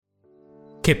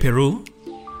Keperu,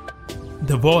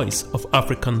 the voice of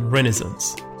African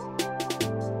Renaissance.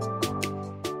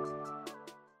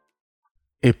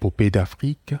 Épopée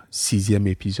d'Afrique, 6e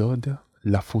épisode,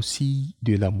 La faucille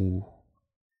de l'amour.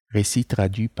 Récit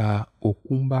traduit par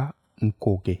Okumba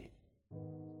Nkoge.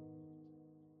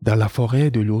 Dans la forêt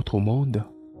de l'autre monde,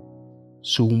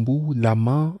 Soumbu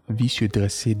l'amant vit se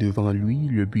dresser devant lui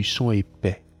le buisson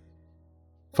épais,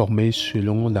 formé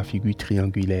selon la figure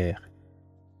triangulaire,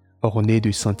 orné de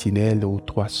sentinelles aux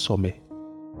 3 sommets,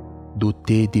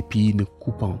 doté d'épines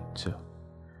coupantes,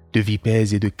 de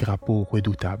vipères et de crapauds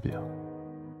redoutables.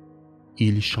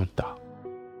 Il chanta.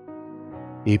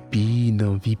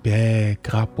 Épines, vipères,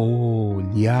 crapauds,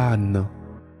 lianes,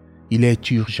 il est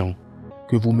urgent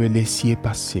que vous me laissiez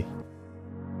passer,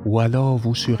 ou alors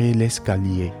vous serez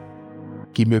l'escalier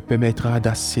qui me permettra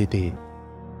d'accéder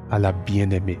à la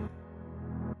bien-aimée.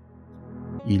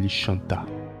 Il chanta.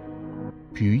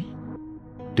 Puis,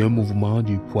 d'un mouvement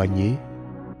du poignet,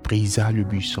 brisa le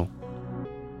buisson,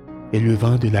 et le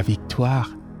vent de la victoire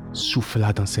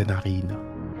souffla dans ses narines.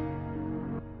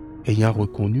 Ayant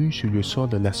reconnu sur le sol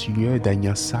la sueur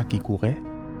d'Anyassa qui courait,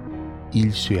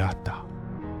 il se hâta.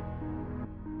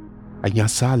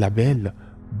 Anyassa, la belle,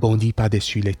 bondit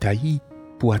par-dessus les taillis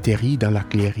pour atterrir dans la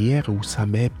clairière où sa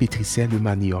mère pétrissait le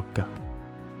manioc.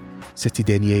 Cette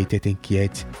dernière était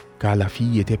inquiète car la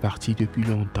fille était partie depuis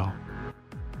longtemps.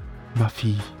 « Ma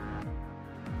fille,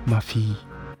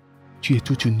 tu es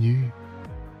toute nue.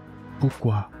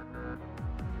 Pourquoi ?» ?»«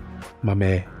 Ma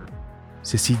mère,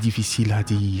 c'est si difficile à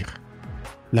dire.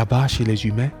 Là-bas, chez les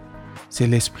humains, c'est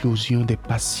l'explosion des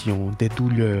passions, des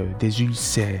douleurs, des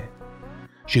ulcères.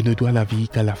 Je ne dois la vie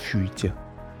qu'à la fuite. »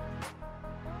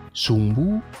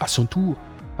 Soumbu, à son tour,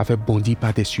 avait bondi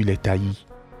par-dessus les taillis.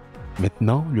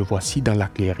 Maintenant, le voici dans la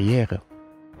clairière,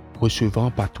 recevant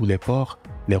par tous les pores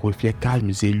les reflets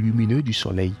calmes et lumineux du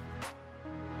soleil.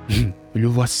 « Le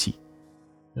voici, »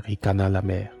 ricana la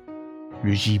mère,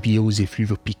 le gibier aux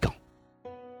effluves piquants.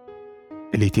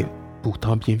 Elle était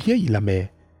pourtant bien vieille, la mère,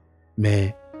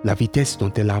 mais la vitesse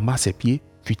dont elle arma ses pieds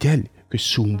fut telle que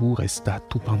Soumbu resta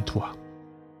tout pantois.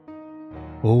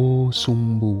 « Oh,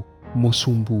 Soumbu, mon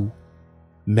Soumbu,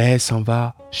 mère s'en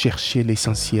va chercher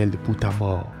l'essentiel pour ta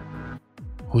mort.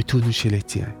 Retourne chez les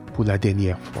tiens pour la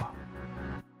dernière fois. »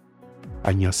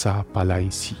 Anyassa parla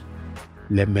ainsi,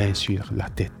 les mains sur la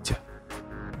tête.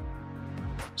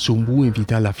 Soumbu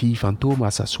invita la fille fantôme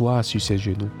à s'asseoir sur ses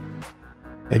genoux.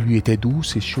 Elle lui était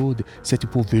douce et chaude, cette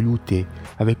peau veloutée,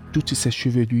 avec toutes ses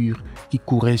chevelures qui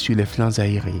couraient sur les flancs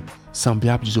aérés,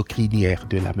 semblables aux crinières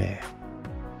de la mer.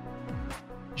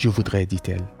 « Je voudrais,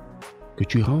 dit-elle, que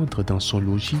tu rentres dans son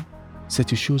logis,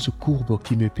 cette chose courbe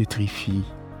qui me pétrifie. »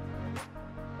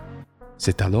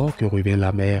 C'est alors que revint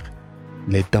la mère,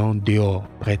 les dents dehors,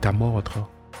 prête à mordre.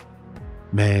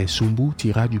 Mais Soumbu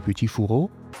tira du petit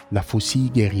fourreau la faucille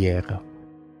guerrière.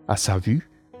 À sa vue,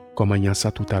 comme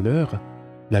Anyassa tout à l'heure,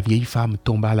 la vieille femme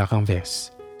tomba à la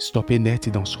renverse, stoppée net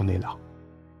dans son élan.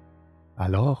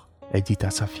 Alors, elle dit à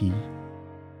sa fille,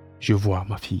 « Je vois,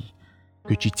 ma fille,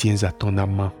 que tu tiens à ton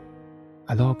amant.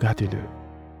 Alors garde-le.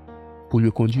 Pour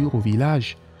le conduire au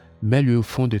village, mets-le au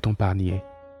fond de ton panier.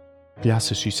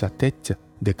 Place sur sa tête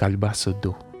des calebasses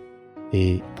d'eau.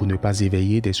 Et pour ne pas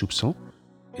éveiller des soupçons,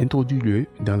 introduis-le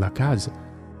dans la case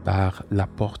par la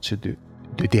porte de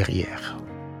derrière. »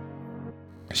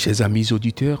 Chers amis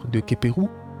auditeurs de Keperu,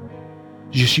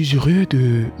 je suis heureux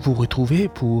de vous retrouver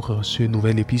pour ce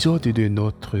nouvel épisode de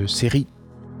notre série.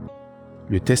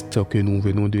 Le texte que nous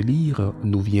venons de lire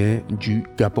nous vient du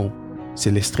Gabon.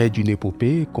 C'est l'extrait d'une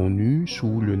épopée connue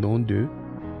sous le nom de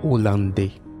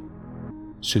Hollandais.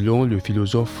 Selon le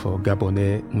philosophe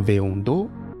gabonais Mveondo,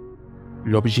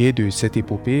 l'objet de cette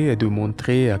épopée est de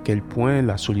montrer à quel point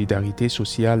la solidarité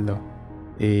sociale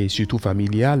et surtout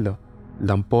familiale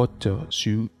l'emporte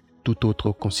sur toute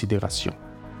autre considération.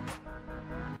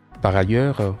 Par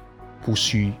ailleurs,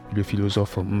 poursuit le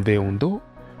philosophe Mveondo,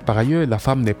 par ailleurs, la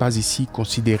femme n'est pas ici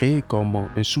considérée comme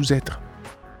un sous-être,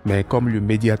 mais comme le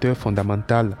médiateur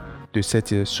fondamental de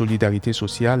cette solidarité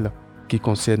sociale qui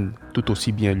concerne tout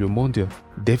aussi bien le monde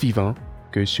des vivants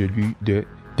que celui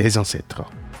des ancêtres.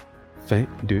 Fin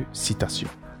de citation.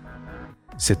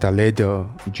 C'est à l'aide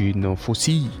d'une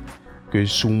faucille que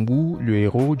Soumbu, le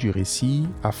héros du récit,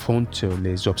 affronte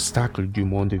les obstacles du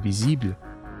monde visible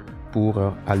pour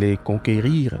aller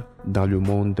conquérir dans le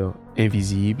monde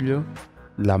invisible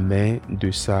la main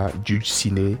de sa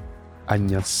dulcinée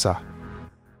Anyassa.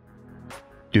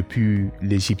 Depuis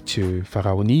l'Égypte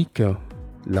pharaonique,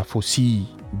 la faucille,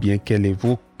 bien qu'elle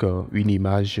évoque une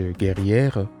image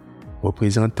guerrière,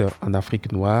 représente en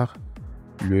Afrique noire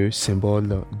le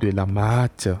symbole de la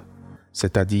Maat,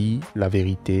 c'est-à-dire la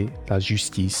vérité, la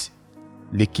justice,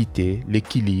 l'équité,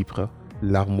 l'équilibre,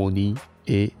 l'harmonie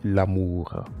et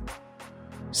l'amour.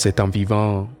 C'est en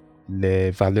vivant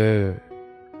les valeurs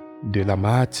de la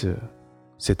Mahat,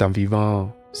 c'est en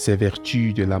vivant ces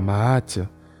vertus de la Mahat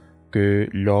que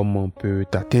l'homme peut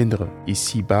atteindre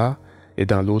ici-bas et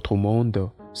dans l'autre monde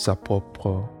sa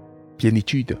propre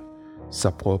plénitude,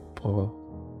 sa propre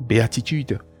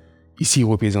béatitude, ici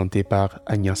représentée par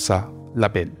Agnassa la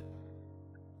Belle.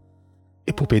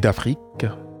 Épopée d'Afrique,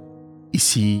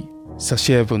 ici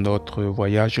s'achève notre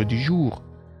voyage du jour.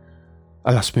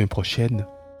 À la semaine prochaine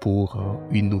pour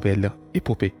une nouvelle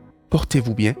épopée.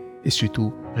 Portez-vous bien et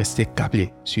surtout restez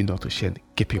câblés sur notre chaîne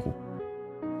Kepero.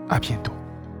 À bientôt.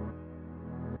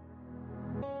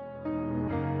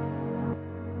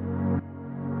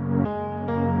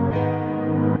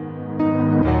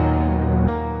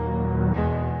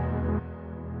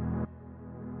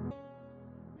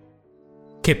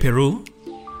 Kepero,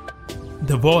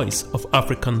 the voice of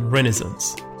African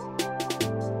Renaissance.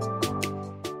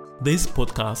 This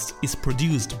podcast is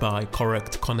produced by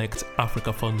Correct Connect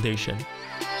Africa Foundation.